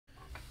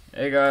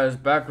Hey guys,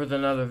 back with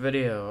another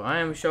video. I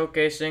am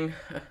showcasing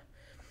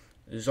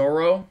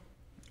Zoro.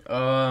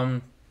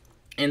 In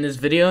this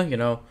video,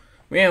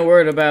 we ain't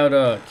worried about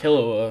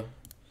Killua,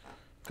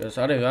 cause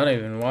I don't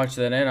even watch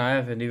that, and I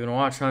haven't even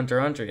watched Hunter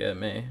x Hunter yet,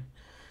 man.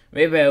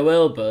 Maybe I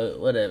will, but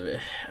whatever.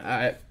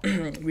 Alright,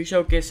 we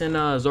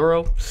showcasing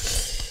Zoro.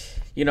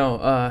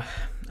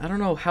 I don't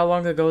know how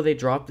long ago they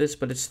dropped this,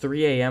 but it's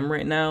 3 a.m.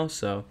 right now,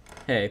 so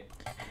hey.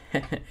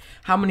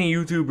 How many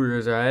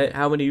YouTubers, alright?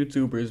 How many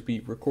YouTubers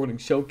be recording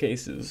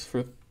showcases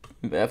for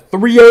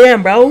 3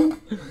 a.m., bro?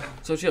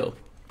 So chill.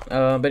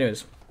 But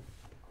anyways.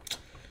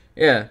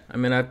 Yeah, I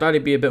mean, I thought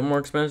he'd be a bit more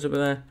expensive,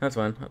 but that's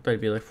fine. I thought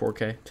he'd be like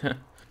 4K.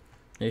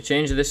 They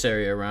changed this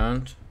area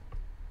around.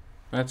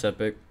 That's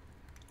epic.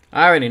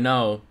 I already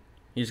know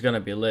he's gonna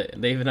be lit.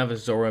 They even have a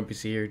Zoro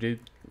NPC here, dude.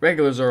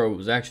 Regular Zoro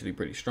was actually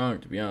pretty strong,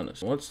 to be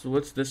honest.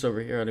 What's this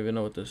over here? I don't even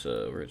know what this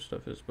weird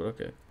stuff is, but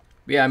okay.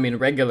 Yeah, I mean,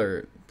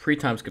 regular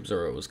pre-time skip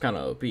Zoro was kind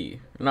of OP.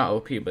 Not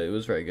OP, but it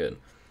was very good.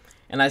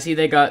 And I see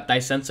they got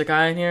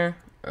Daisensekai in here.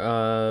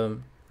 Or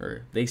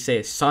they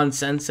say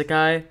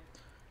Sansensekai.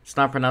 It's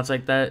not pronounced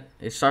like that.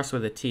 It starts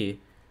with a T.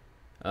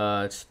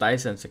 It's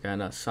Daisensekai,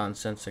 not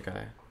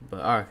Sansensekai.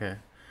 But, okay.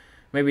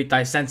 Maybe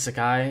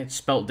Daisensekai. It's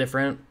spelled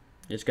different.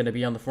 It's going to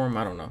be on the forum.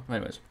 I don't know.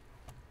 Anyways.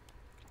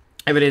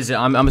 If it is,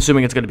 I'm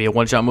assuming it's going to be a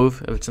one-shot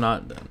move. If it's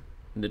not, then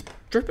it's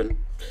dripping.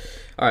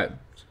 Alright.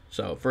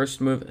 So, first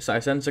move,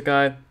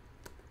 Daisensekai.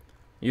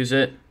 Use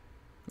it.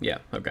 Yeah,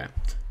 okay.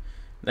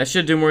 That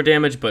should do more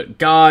damage, but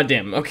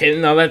goddamn.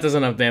 Okay, no, that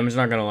doesn't have damage,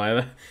 not gonna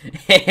lie.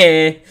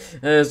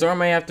 Zoro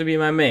may have to be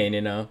my main,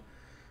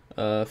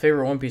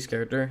 favorite One Piece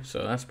character,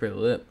 so that's pretty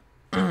lit.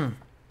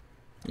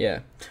 Yeah.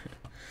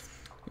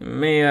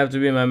 May have to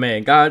be my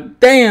main. God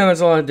damn,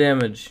 that's a lot of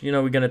damage.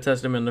 We're gonna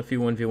test him in a few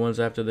 1v1s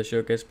after the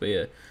showcase, but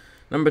yeah.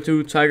 Number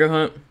 2, Tiger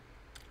Hunt.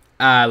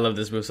 I love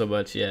this move so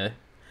much, yeah.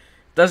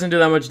 Doesn't do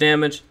that much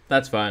damage.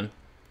 That's fine.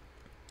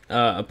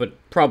 But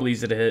probably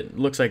easy to hit.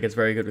 Looks like it's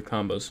very good with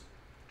combos.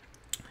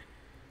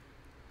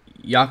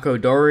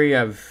 Yakodori.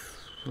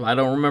 I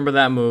don't remember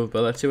that move,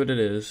 but let's see what it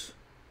is.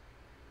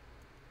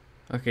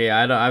 Okay,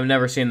 I've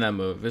never seen that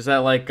move. Is that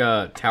like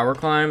tower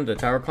climb? The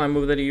tower climb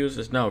move that he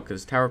uses? No,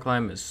 because tower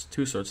climb is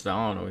two sorts.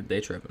 I don't know.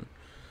 They tripping.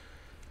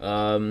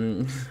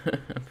 The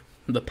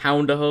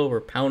Poundaho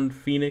or Pound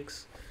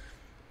Phoenix.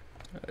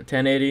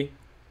 1080.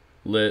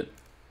 Lit.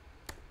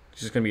 It's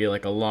just gonna be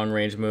like a long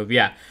range move.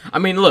 Yeah, I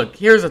mean, look,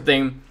 here's the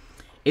thing: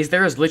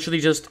 there is literally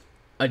just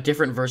a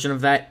different version of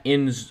that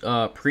in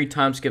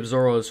pre-time skip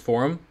Zoro's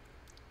form.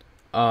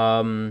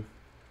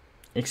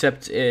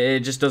 Except it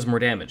just does more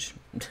damage.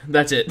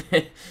 That's it.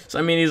 So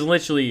I mean, he's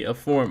literally a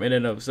form in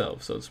and of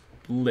itself. So it's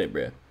lit,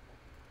 bruh.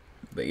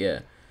 But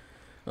yeah,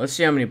 let's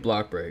see how many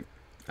block break.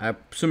 I'm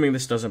assuming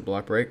this doesn't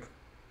block break.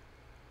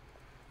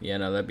 Yeah,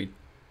 no, that'd be.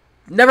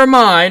 Never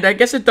mind, I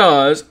guess it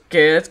does.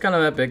 Okay, that's kind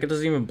of epic. It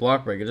doesn't even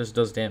block break, it just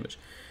does damage.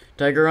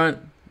 Tiger Hunt,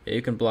 yeah,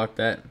 you can block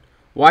that.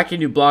 Why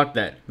can you block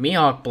that?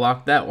 Mihawk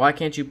blocked that. Why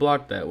can't you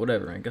block that?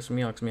 Whatever, I guess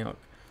Mihawk's Mihawk.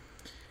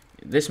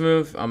 This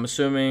move, I'm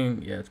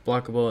assuming, yeah, it's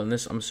blockable, and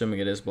this, I'm assuming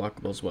it is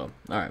blockable as well.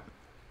 Alright.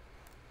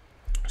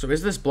 So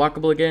is this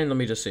blockable again? Let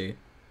me just see.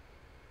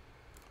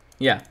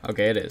 Yeah,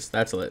 okay, it is.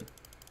 That's lit.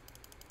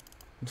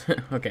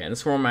 Okay, and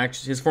his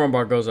form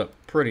bar goes up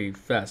pretty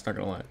fast, not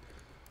gonna lie.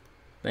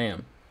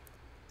 Damn.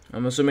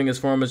 I'm assuming his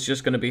form is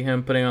just going to be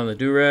him putting on the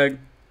do-rag.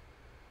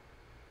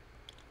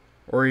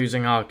 Or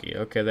using Haki.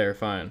 Okay, there,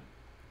 fine.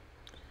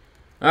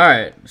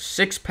 Alright,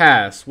 6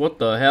 pass. What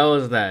the hell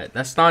is that?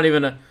 That's not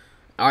even a...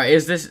 Alright,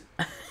 is this...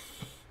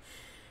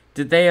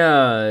 Did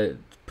they,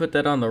 put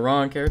that on the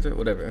wrong character?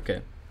 Whatever,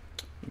 okay.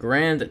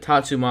 Grand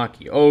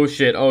Tatsumaki. Oh,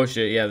 shit,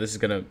 yeah, this is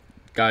gonna...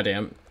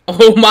 Goddamn.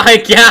 Oh my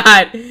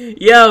god!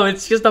 Yo,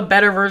 it's just a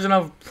better version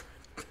of...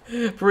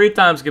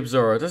 Pre-time skip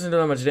Zoro. It doesn't do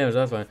that much damage,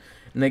 that's fine.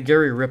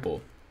 Nagiri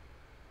Ripple.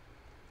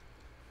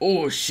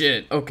 Oh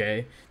shit,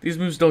 okay. These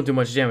moves don't do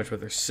much damage,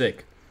 but they're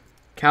sick.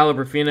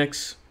 Caliber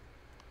Phoenix.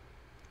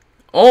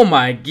 Oh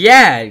my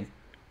god!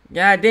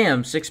 God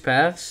damn, 6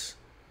 paths.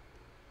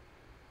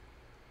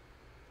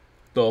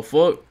 The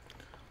fuck?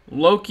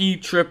 Loki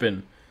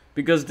tripping.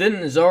 Because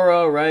didn't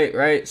Zoro,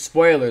 right?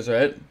 Spoilers,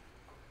 right?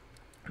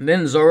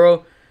 Didn't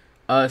Zoro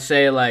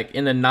say, like,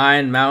 in the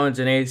 9 mountains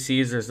and 8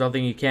 seas, there's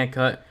nothing you can't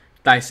cut?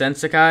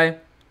 Daisensekai?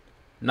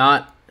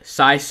 Not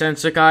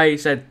Sai-Sensekai. He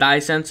said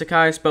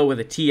Daisensekai, spelled with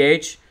a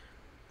TH,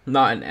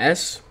 not an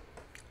S.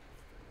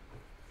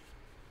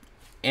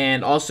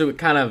 And also, it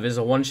kind of is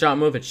a one-shot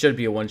move. It should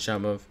be a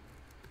one-shot move.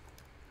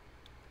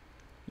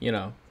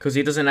 Because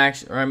he doesn't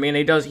actually... Or, I mean,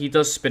 he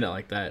does spin it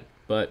like that.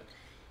 But,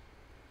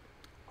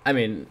 I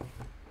mean,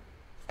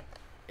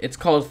 it's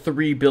called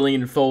 3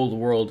 billion fold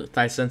world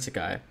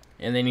Daisensekai.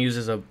 And then he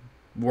uses a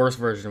worse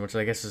version, which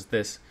I guess is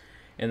this.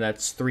 And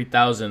that's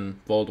 3,000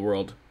 fold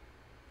world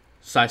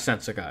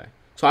Sai-Sensekai.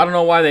 So I don't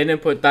know why they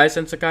didn't put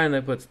Daisensekai and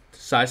they put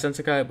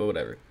Sai-Sensekai, but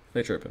whatever.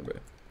 They tripping, bro.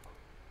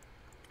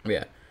 But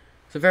yeah.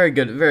 It's a very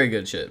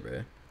good shit,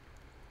 bro.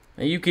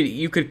 And you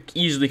could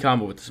easily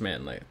combo with this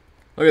man, like.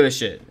 Look at this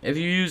shit. If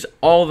you use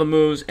all the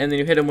moves and then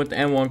you hit him with the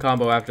M1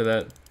 combo after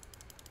that.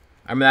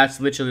 I mean, that's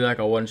literally like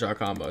a one-shot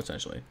combo,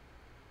 essentially.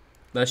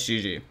 That's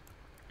GG.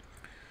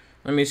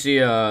 Let me see,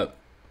 what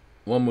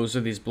moves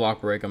of these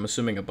block break. I'm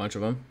assuming a bunch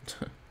of them.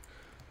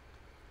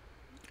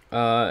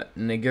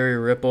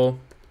 Nigiri Ripple.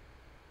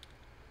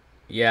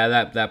 Yeah,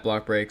 that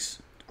block breaks.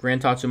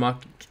 Grand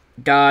Tatsumaki.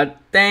 God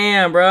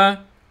damn, bruh.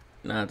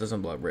 Nah, it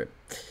doesn't block break.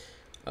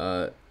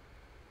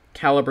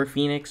 Caliber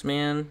Phoenix,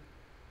 man.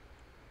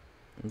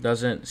 It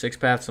doesn't. Six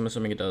Paths, I'm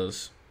assuming it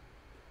does.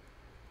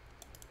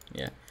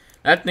 Yeah.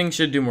 That thing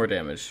should do more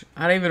damage.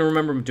 I don't even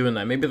remember doing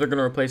that. Maybe they're going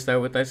to replace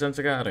that with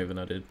Daisensuga. I don't even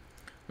know, dude.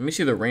 Let me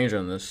see the range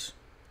on this.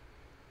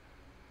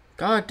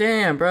 God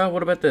damn, bro.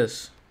 What about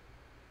this?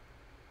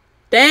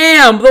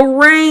 Damn, the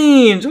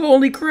range!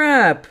 Holy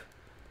crap!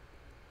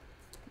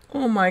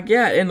 Oh my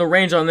god. And the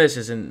range on this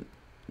isn't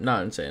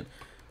not insane.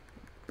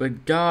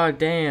 But god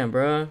damn,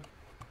 bro.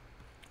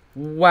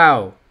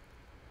 Wow.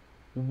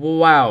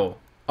 Wow.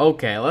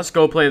 Okay, let's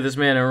go play this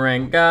man in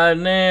ring.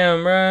 God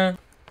damn, bro.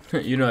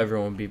 You know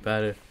everyone would be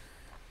better.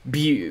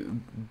 Be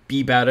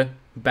better.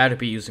 Better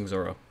be using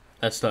Zoro.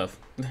 That's tough.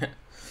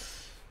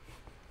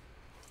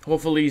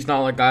 Hopefully he's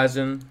not like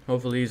Aizen.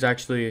 Hopefully he's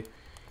actually,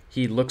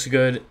 he looks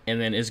good and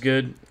then is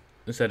good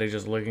instead of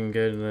just looking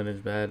good and then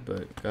is bad.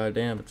 But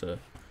goddamn, it's a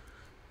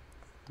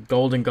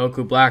Golden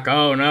Goku Black.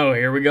 Oh no,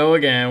 here we go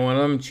again. One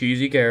of them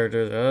cheesy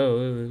characters.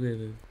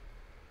 Oh,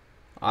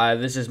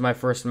 this is my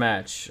first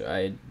match.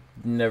 I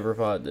never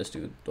fought this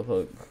dude. The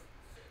fuck.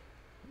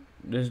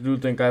 This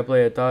dude think I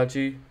play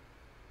Itachi?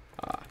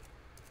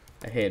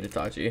 I hate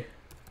Itachi.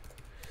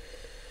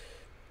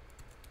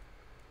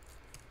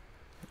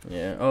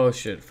 Yeah. Oh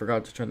shit!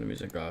 Forgot to turn the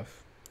music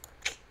off.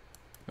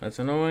 That's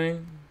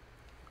annoying.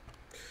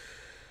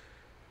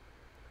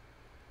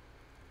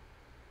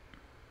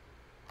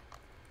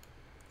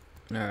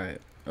 All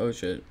right. Oh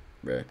shit,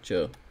 bruh.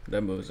 Chill.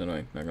 That move is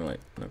annoying. Not gonna lie.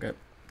 Okay.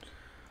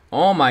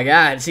 Oh my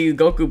god! See,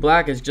 Goku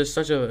Black is just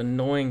such an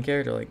annoying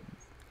character. Like,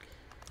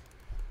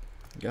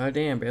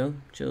 goddamn, bro.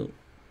 Chill.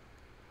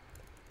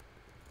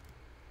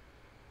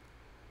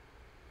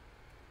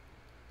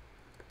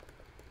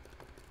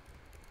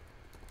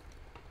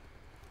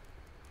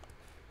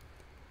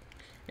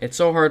 It's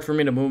so hard for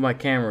me to move my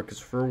camera because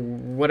for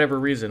whatever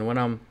reason, when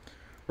I'm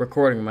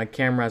recording, my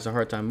camera has a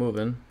hard time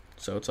moving.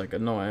 So it's like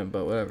annoying,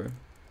 but whatever.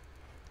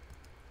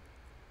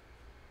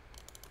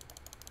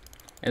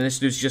 And this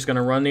dude's just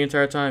gonna run the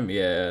entire time?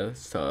 Yeah,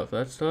 that's tough.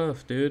 That's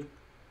tough, dude.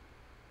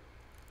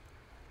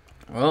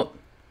 Well,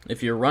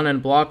 if you run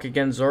and block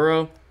against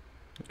Zoro,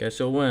 I guess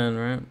you'll win,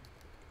 right?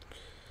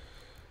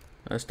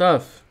 That's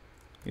tough.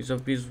 He's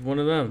one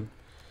of them.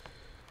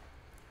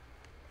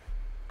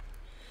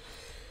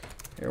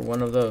 You're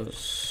one of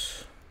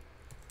those.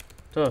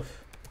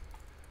 Tough.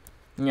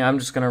 Yeah, I'm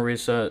just gonna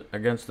reset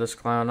against this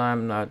clown.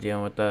 I'm not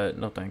dealing with that.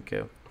 No, thank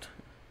you.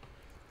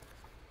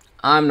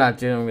 I'm not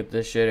dealing with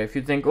this shit. If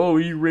you think, oh,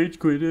 he rage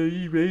quit,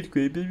 he rage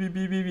quit.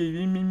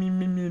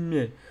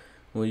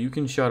 Well, you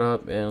can shut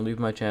up and leave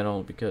my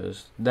channel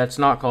because that's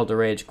not called a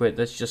rage quit.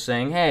 That's just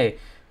saying, hey,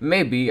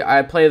 maybe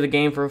I play the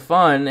game for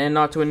fun and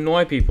not to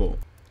annoy people.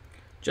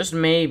 Just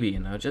maybe, you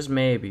know, just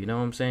maybe. You know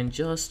what I'm saying?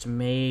 Just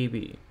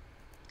maybe.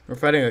 We're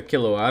fighting a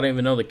Killua. I don't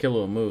even know the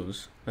Killua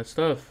moves. That's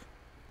tough.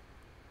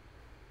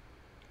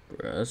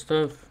 Bruh, that's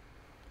tough.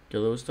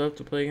 Killua's tough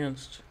to play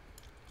against.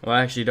 Well,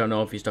 I actually don't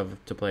know if he's tough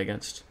to play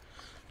against.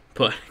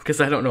 But,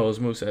 because I don't know his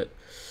moveset.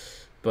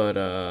 But,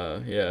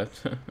 yeah.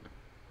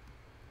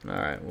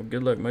 Alright, well,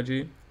 good luck, my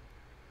G.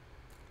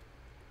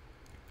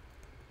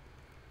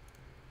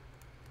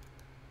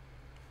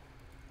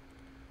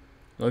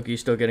 Loki's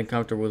still getting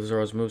comfortable with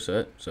Zoro's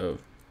moveset, so,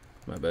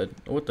 my bad.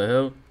 What the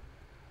hell?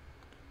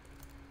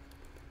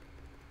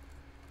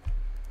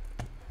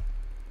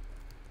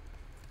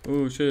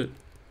 Oh shit.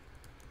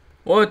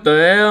 What the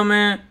hell,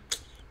 man?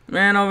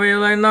 Man over here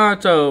like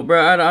Naruto,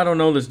 bro. I don't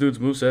know this dude's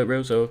moveset,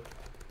 bro, so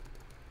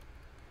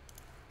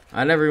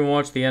I never even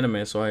watched the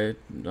anime, so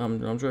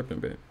I'm tripping,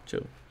 bro.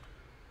 Chill.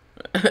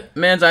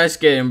 Man's ice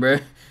skating, bro.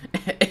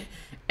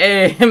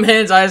 Hey,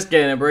 man's ice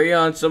skating, bro. You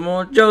on some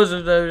more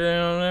Joseph,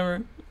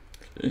 whatever.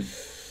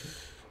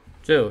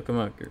 Chill, come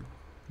on,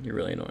 you're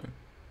really annoying.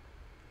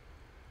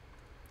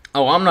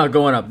 Oh, I'm not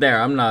going up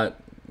there. I'm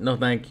not. No,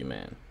 thank you,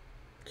 man.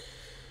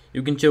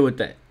 You can chill with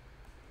that.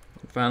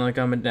 Finally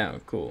coming down.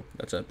 Cool.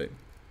 That's epic.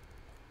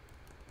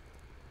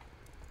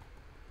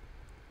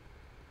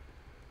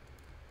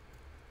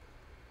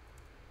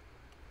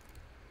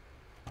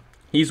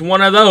 He's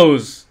one of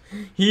those.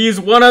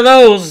 He's one of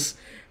those.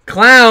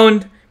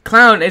 Clown.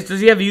 Does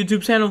he have a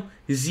YouTube channel?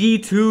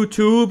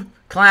 Z2Tube.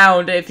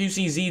 Clown. If you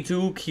see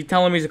Z2, keep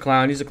telling him he's a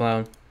clown. He's a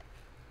clown.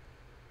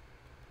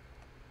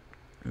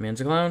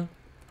 Man's a clown.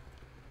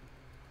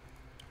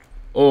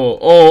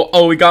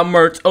 Oh, we got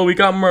murked. Oh, we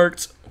got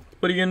murked.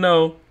 What do you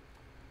know?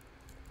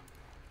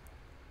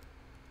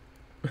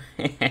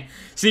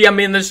 See, I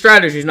mean, the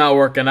strategy's not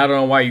working. I don't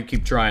know why you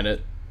keep trying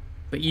it.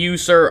 But you,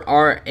 sir,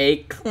 are a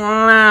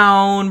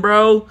clown,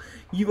 bro.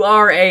 You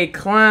are a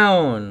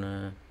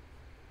clown.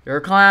 You're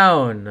a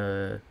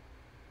clown.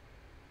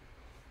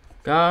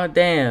 God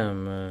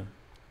damn.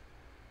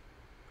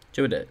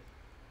 Chill with that.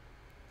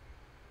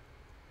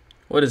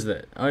 What is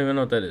that? I don't even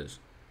know what that is.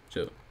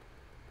 Chill.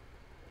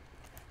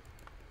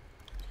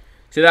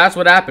 See, that's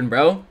what happened,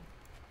 bro.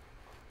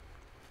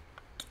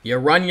 You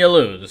run, you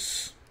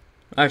lose.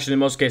 Actually, in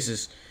most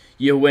cases,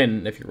 you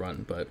win if you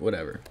run, but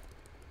whatever.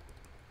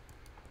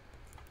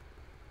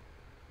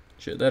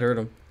 Shit, that hurt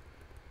him.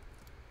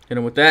 Hit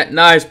him with that.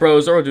 Nice, bro.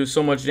 Zoro do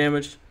so much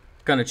damage.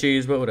 Kind of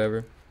cheese, but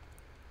whatever.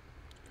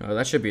 Oh,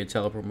 that should be a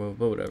teleport move,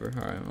 but whatever.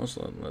 Alright,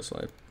 let's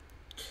slide.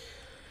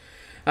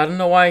 I don't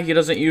know why he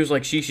doesn't use,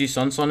 like, Shishi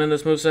Sun in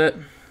this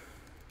moveset.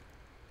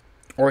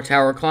 Or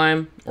Tower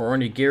Climb, or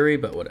Onigiri,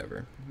 but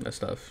whatever. That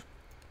stuff.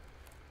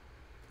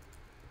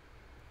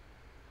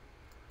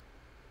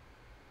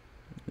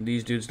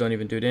 These dudes don't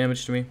even do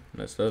damage to me.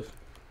 That stuff.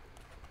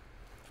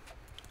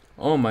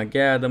 Oh my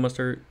god, that must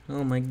hurt.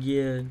 Oh my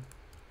god.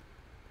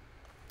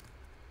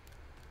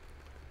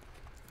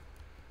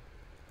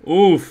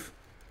 Oof.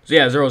 So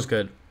yeah, Zoro's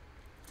good.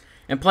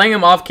 And playing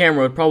him off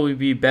camera would probably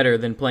be better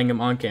than playing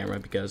him on camera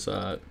because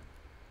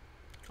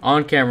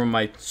on camera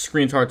my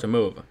screen's hard to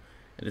move.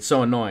 And it's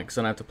so annoying because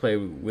then I have to play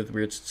with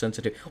weird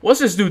sensitivity.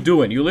 What's this dude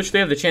doing? You literally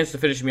have the chance to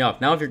finish me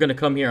off. Now if you're going to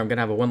come here, I'm going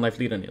to have a 1 life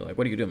lead on you. Like,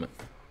 what are you doing, man?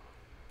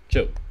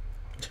 Chill.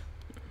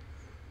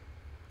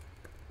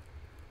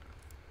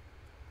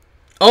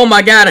 Oh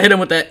my god, I hit him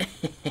with that.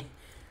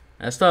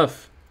 That's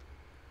tough.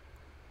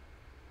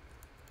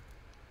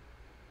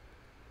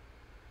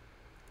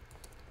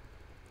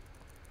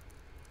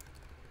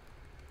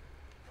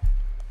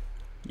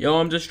 Yo,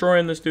 I'm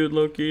destroying this dude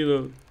low-key,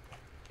 though.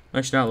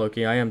 Actually, not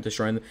low-key. I am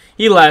destroying them.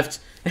 He left.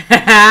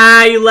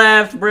 He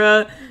left,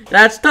 bruh.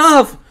 That's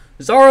tough.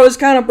 Zoro is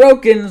kind of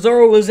broken.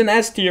 Zoro is in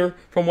S tier.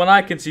 From what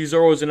I can see,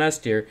 Zoro is in S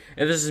tier.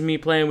 And this is me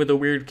playing with a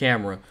weird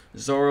camera.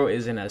 Zoro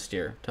is in S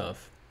tier.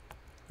 Tough.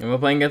 Am I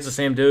playing against the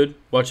same dude?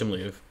 Watch him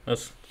leave.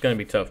 That's gonna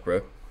be tough,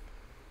 bro.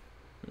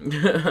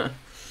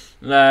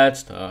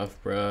 That's tough,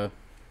 bro.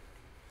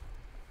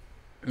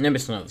 Maybe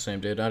it's not the same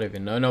dude. I don't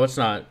even know. No, it's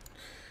not.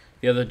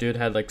 The other dude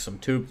had like some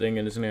tube thing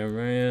in his name,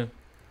 right? Yeah.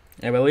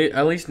 Yeah, but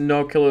at least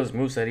no killer's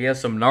moveset. He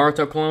has some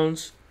Naruto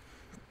clones,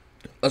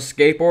 a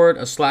skateboard,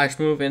 a slash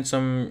move, and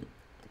some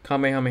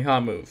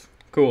Kamehameha move.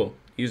 Cool.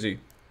 Easy.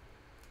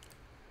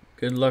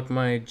 Good luck,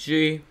 my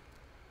G.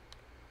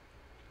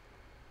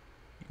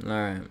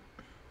 Alright.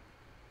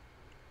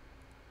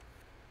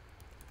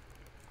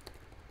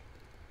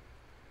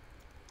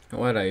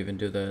 Why'd I even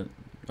do that?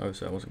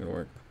 Obviously, that wasn't gonna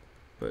work.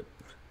 But.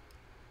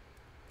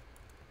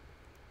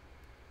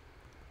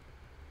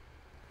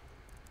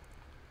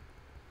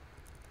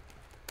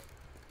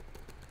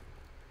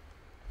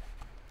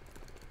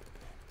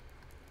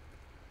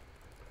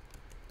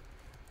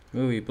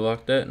 Ooh, he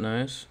blocked that.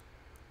 Nice.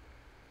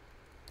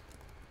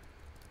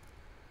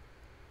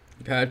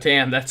 God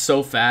damn, that's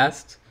so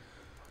fast.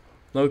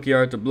 Low-key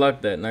hard to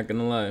block that, not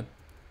gonna lie.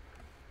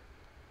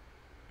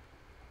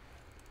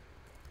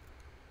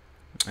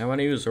 I want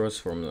to use Zoro's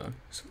form, though.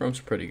 His form's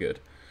pretty good.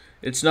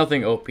 It's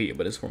nothing OP,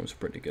 but his form's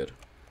pretty good.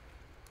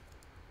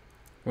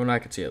 From what I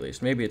can see, at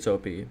least. Maybe it's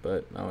OP,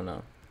 but I don't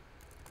know.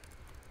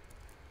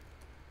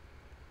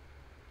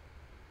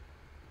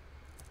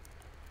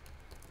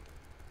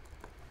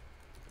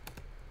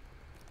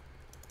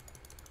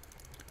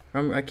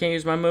 I can't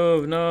use my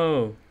move,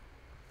 no.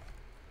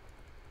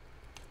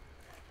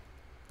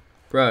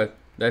 Bruh,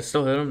 that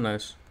still hit him?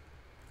 Nice.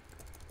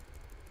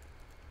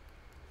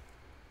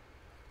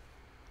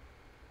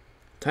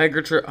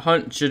 Tiger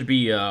Hunt should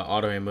be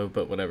auto aim move,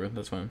 but whatever,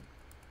 that's fine.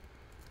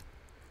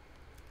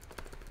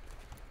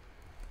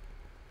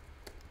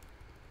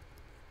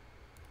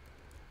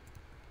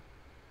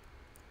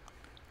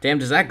 Damn,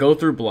 does that go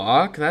through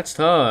block? That's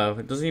tough.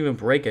 It doesn't even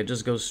break it,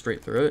 just goes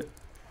straight through it.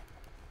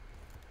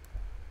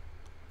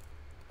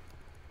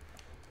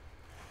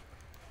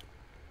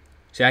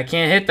 See, I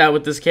can't hit that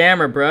with this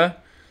camera, bruh.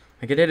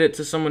 I could hit it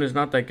to someone who's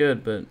not that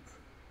good, but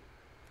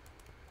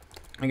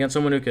against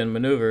someone who can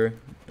maneuver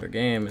their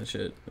game and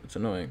shit, it's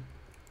annoying.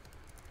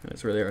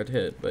 It's really hard to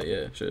hit, but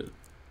yeah, shit.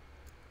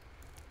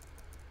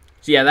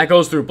 So yeah, that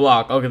goes through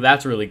block. Okay,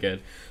 that's really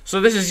good.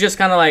 So this is just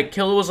kind of like,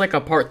 Killer was like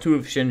a part 2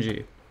 of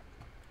Shinji.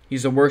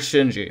 He's the worst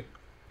Shinji.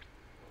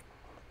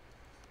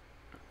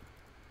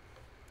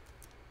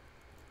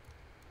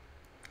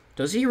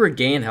 Does he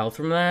regain health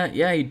from that?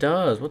 Yeah, he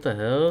does. What the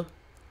hell?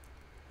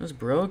 That's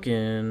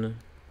broken.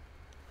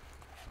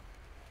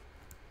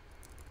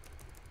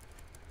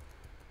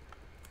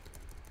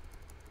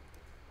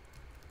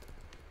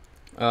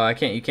 Oh, I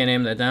can't. You can't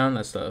aim that down.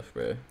 That's tough,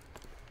 bro.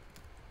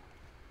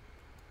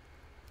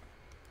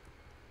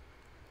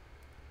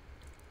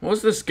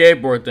 What's the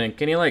skateboard thing?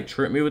 Can he like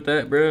trip me with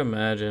that, bro?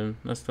 Imagine.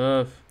 That's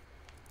tough.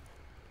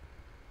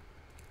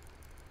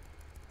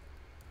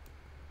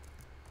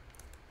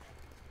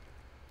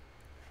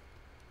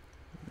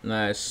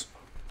 Nice.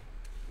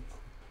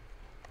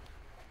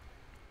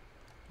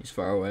 He's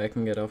far away. I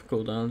can get off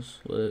cooldowns.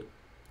 Lit.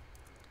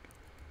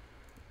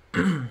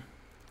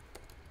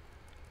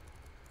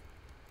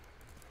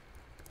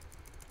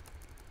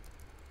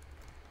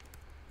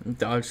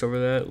 Dodged over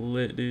that.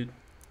 Lit, dude.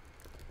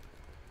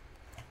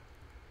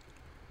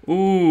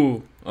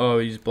 Ooh. Oh,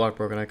 he's block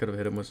broken. I could have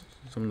hit him with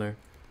some there.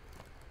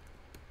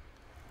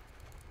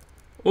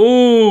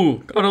 Ooh,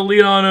 got a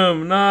lead on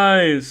him.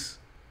 Nice.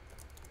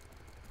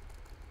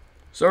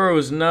 Zoro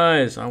was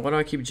nice. Why do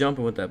I keep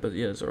jumping with that? But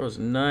yeah, Zoro was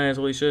nice.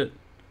 Holy shit.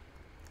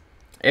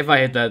 If I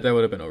hit that, that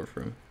would have been over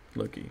for him.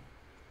 Lucky.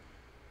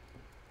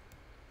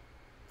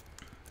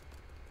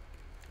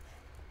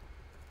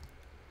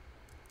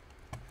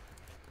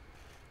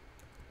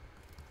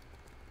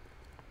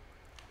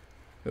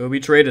 We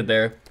traded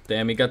there.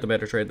 Damn, he got the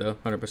better trade though.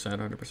 100%,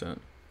 100%.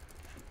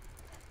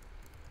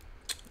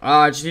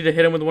 Ah, I just need to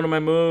hit him with one of my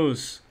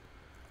moves.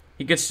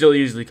 He could still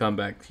easily come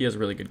back. He has a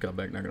really good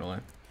comeback, not gonna lie.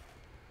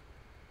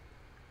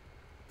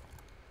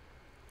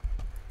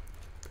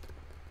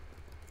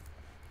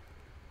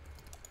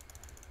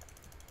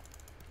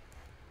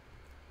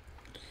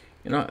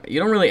 You know, you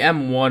don't really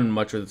M1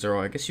 much with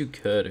Zoro. I guess you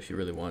could if you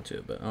really want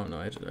to, but I don't know.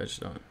 I just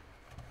don't.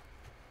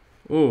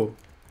 Ooh.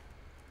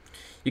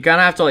 You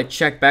kind of have to like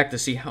check back to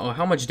see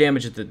how much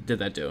damage did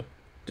that do.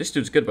 This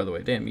dude's good, by the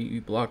way. Damn,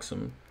 you blocked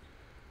some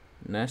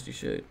nasty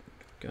shit.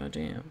 God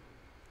damn.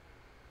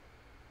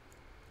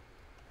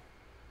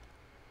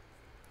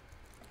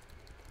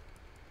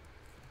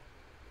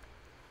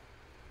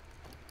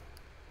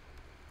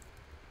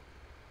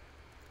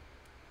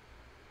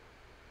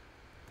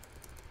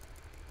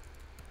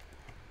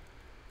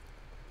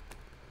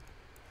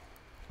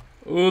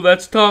 Ooh,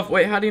 that's tough.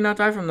 Wait, how do you not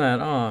die from that?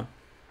 Aw.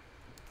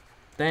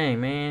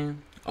 Dang,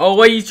 man. Oh,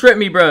 wait, you tripped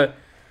me, bruh.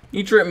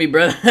 You tripped me,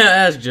 bruh.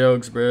 That's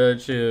jokes,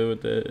 bruh. Chill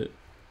with that.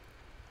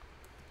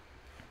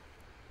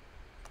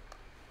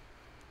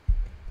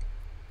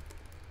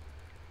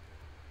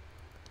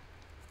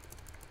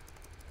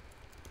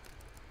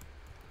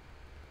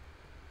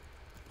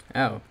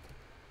 Ow.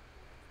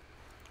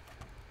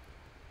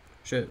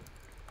 Shit.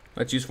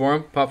 Let's use for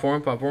him. Pop for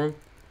him. Pop for him.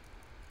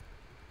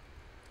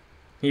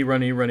 He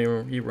running,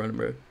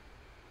 bro.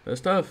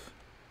 That's tough.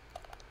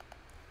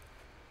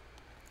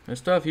 That's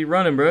tough. He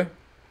running, bro.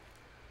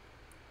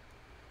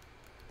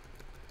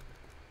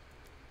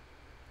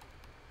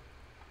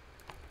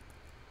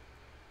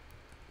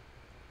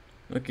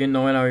 Looking,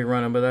 knowing how he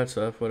running, but that's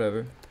tough.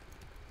 Whatever.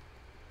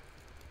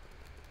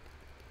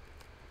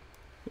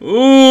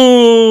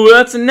 Ooh,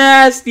 that's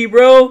nasty,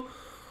 bro.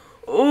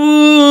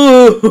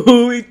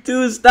 Ooh, we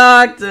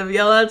two-stocked him.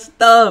 Yo, that's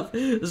tough.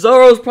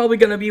 Zoro's probably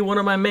gonna be one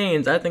of my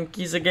mains. I think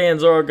Kisage and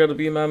Zoro are gonna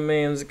be my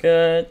mains.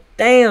 God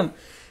damn.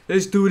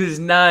 This dude is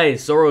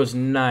nice. Zoro's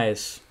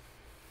nice.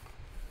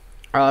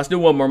 Alright, let's do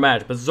one more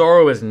match. But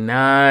Zoro is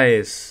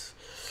nice.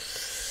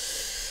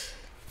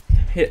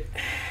 Hit.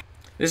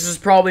 This is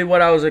probably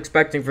what I was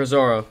expecting for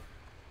Zoro.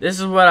 This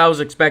is what I was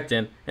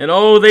expecting. And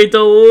oh, they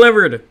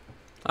delivered.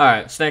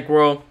 Alright, Snake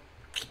World.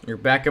 You're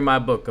back in my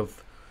book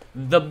of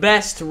the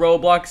best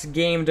Roblox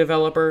game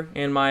developer,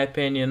 in my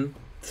opinion.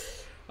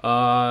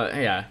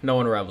 Yeah, no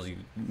one rivals you.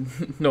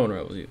 No one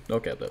rivals you.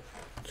 Okay, though. You know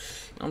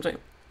what I'm saying?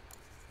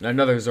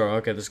 Another Zoro.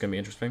 Okay, this is gonna be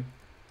interesting.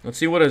 Let's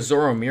see what a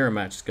Zoro mirror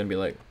match is gonna be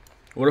like.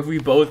 What if we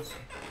both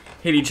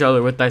hit each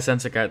other with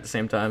Daisensekai at the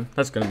same time?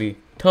 That's gonna be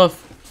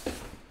tough.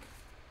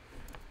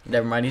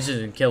 Never mind, he's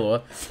just in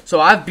Killua. So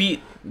I've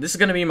beat. This is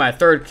gonna be my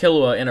third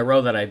Killua in a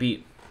row that I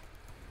beat.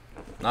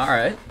 All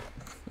right.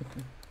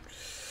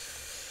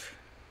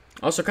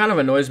 Also, kind of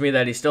annoys me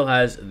that he still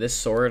has this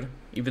sword,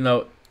 even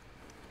though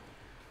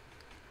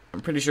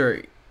I'm pretty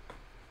sure.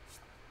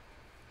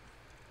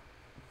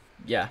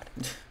 Yeah,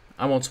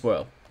 I won't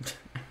spoil.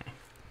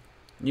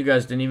 You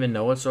guys didn't even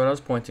know what sword I was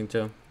pointing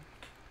to.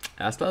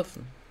 That's tough.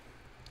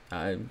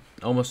 I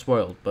almost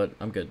spoiled, but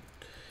I'm good.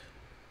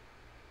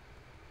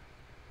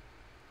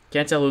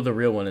 Can't tell who the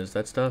real one is.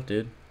 That's tough,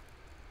 dude.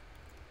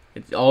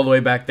 It's all the way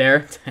back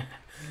there.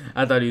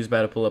 I thought he was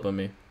about to pull up on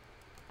me.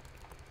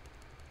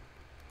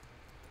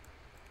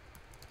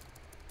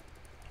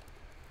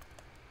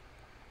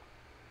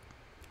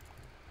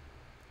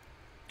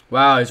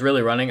 Wow, he's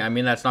really running. I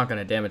mean, that's not going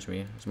to damage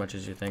me as much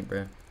as you think,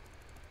 bro.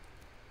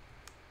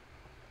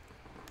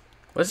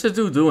 What's this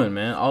dude doing,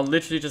 man? I'll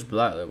literally just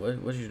block.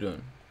 What you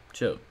doing?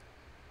 Chill.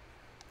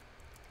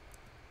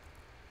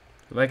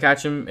 If I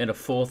catch him in a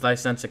full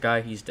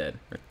Daisensekai, he's dead.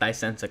 Or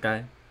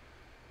Daisensekai.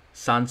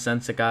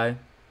 Sansensekai.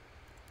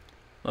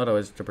 A lot of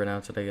ways to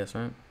pronounce it, I guess,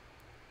 right?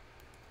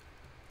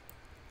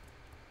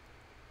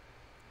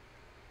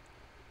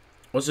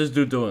 What's this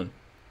dude doing?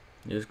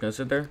 You just gonna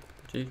sit there?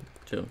 Gee,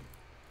 chill.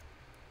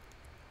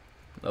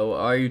 Oh,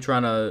 are you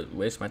trying to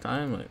waste my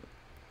time? Like,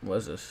 what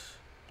is this?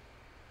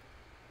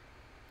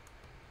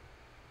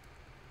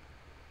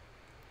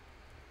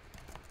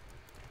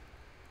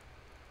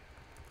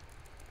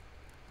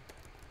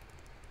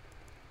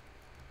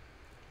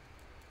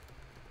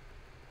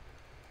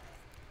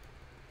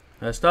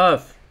 That's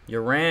tough. You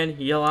ran,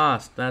 you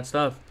lost. That's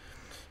tough.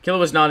 Killer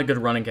was not a good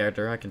running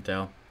character, I can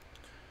tell.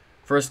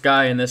 First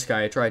guy and this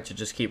guy tried to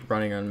just keep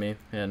running on me,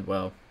 and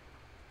well,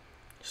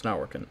 it's not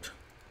working.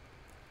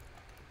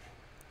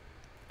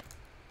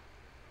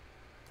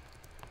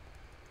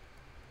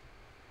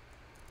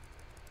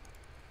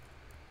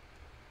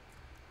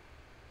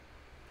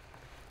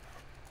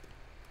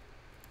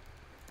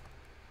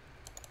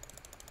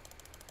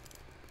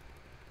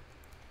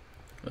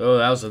 Oh,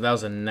 that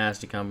was a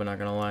nasty combo, not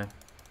gonna lie.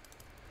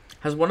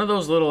 Has one of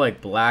those little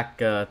like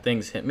black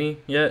things hit me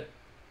yet?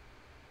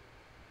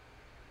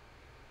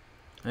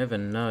 I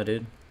haven't know,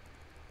 dude.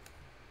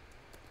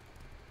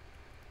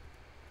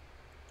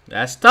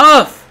 That's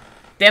tough!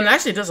 Damn, it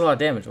actually does a lot of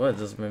damage. What,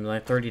 does it maybe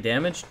like 30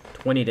 damage?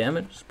 20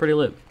 damage? It's pretty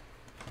lit.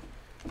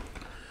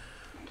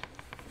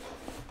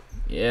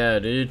 Yeah,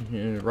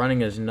 dude.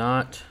 Running is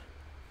not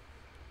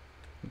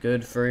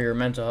good for your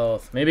mental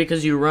health. Maybe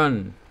because you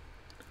run.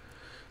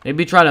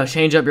 Maybe try to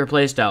change up your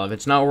playstyle. If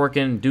it's not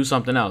working, do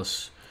something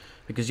else.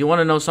 Because you want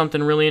to know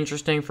something really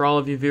interesting for all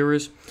of you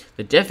viewers?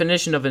 The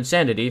definition of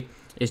insanity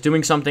is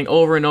doing something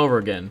over and over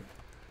again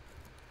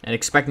and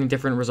expecting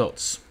different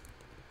results.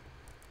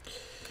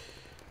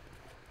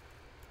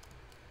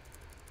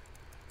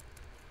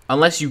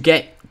 Unless you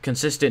get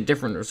consistent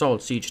different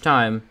results each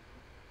time,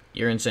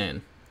 you're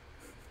insane.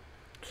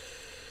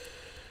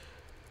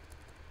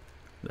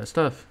 That's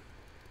tough.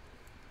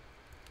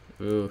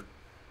 Ooh.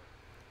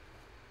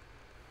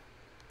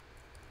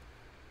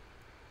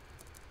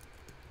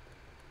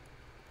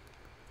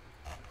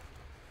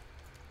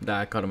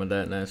 Nah, I caught him with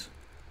that. Nice.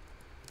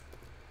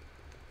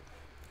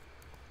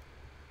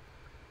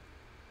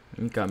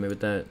 He got me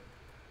with that.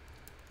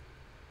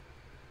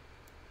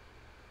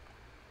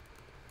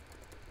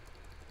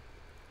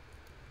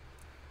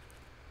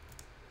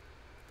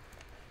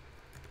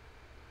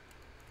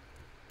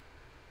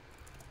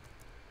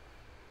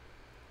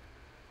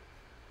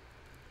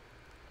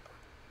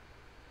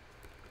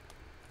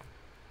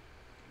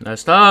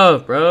 Nice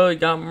stuff, bro. He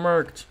got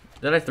murked.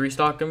 Did I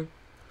 3-stock him?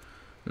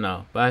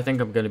 No, but I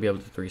think I'm going to be able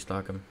to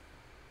 3-stock him.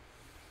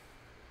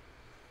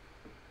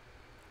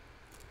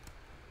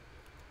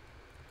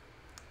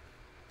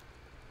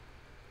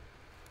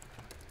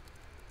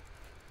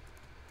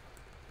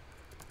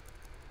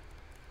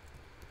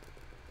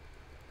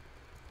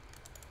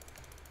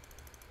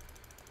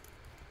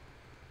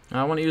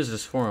 I want to use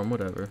this for him.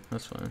 Whatever.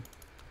 That's fine.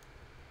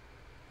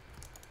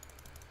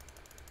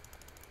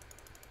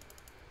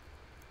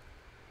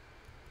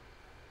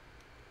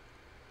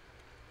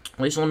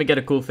 At least let me get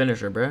a cool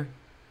finisher, bruh.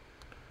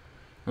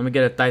 Let me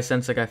get a Thai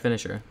Sensekai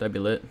finisher. That'd be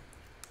lit.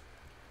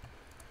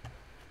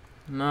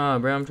 Nah,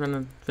 bruh, I'm trying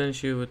to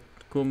finish you with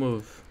a cool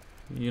move.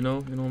 You know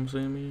what I'm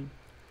saying, man?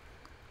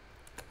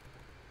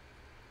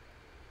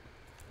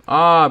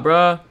 Ah,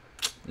 bruh.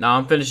 Nah,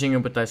 I'm finishing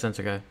him with Thai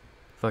Sensekai.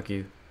 Fuck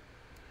you.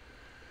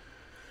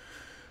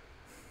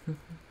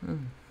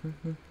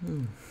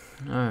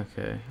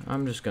 Okay,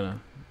 I'm just gonna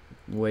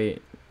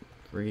wait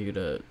for you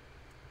to...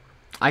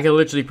 I can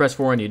literally press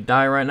 4 and you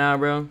die right now,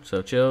 bro.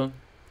 So chill.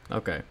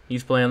 Okay.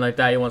 He's playing like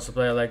that. He wants to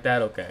play like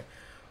that. Okay.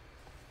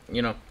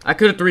 You know, I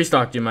could have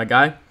 3-stocked you, my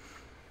guy.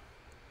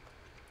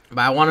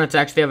 But I wanted to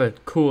actually have a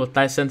cool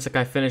Thai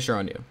Sensekai finisher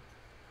on you.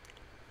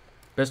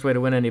 Best way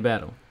to win any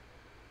battle.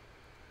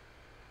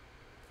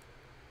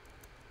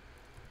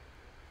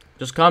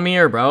 Just come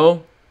here,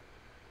 bro.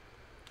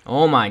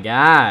 Oh my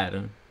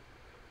god.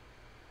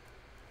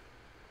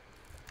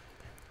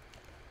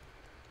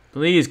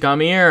 Please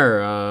come here.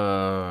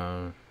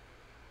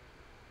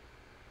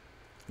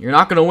 You're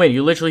not gonna win.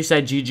 You literally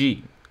said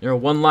GG. You're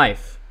 1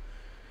 life.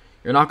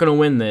 You're not gonna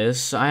win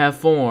this. I have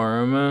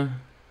form.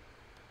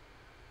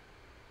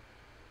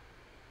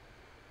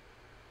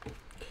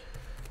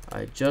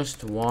 I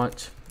just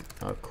want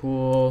a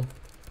cool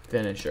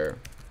finisher,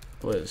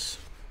 please.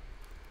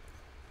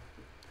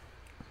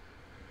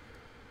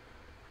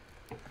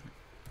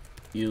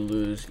 You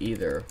lose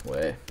either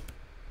way.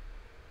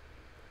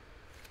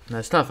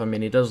 That's tough. I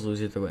mean, he does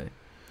lose either way.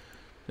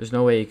 There's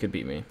no way he could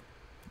beat me.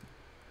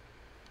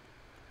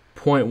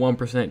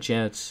 0.1%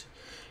 chance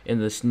in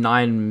this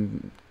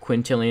 9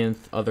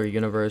 quintillionth other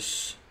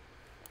universe.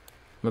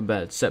 My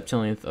bad.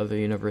 Septillionth other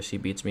universe he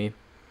beats me.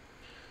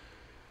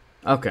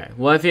 Okay.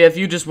 Well, if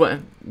you just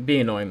want... Be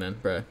annoying then,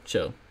 bruh.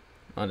 Chill.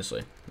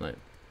 Honestly. Like...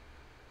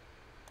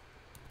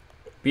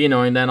 Be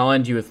annoying then. I'll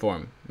end you with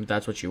form. If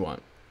that's what you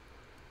want.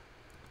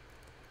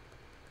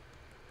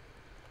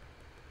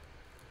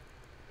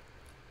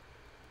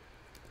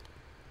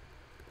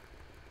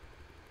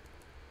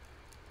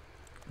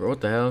 Bro,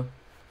 what the hell?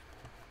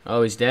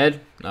 Oh, he's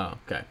dead? Oh,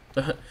 okay.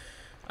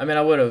 I mean,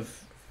 I would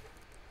have,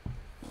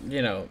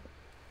 you know,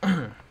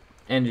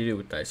 ended it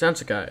with Thai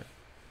Sensekai.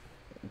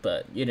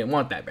 But you didn't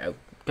want that, bro.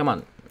 Come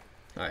on.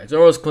 Alright,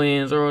 Zoro's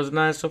clean. Zoro's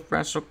nice, so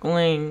fresh, so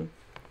clean.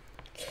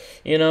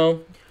 You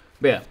know?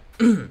 But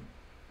yeah.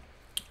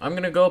 I'm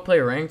gonna go play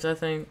ranked, I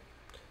think.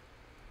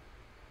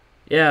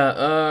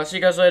 Yeah, see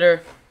you guys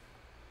later.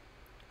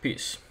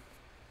 Peace.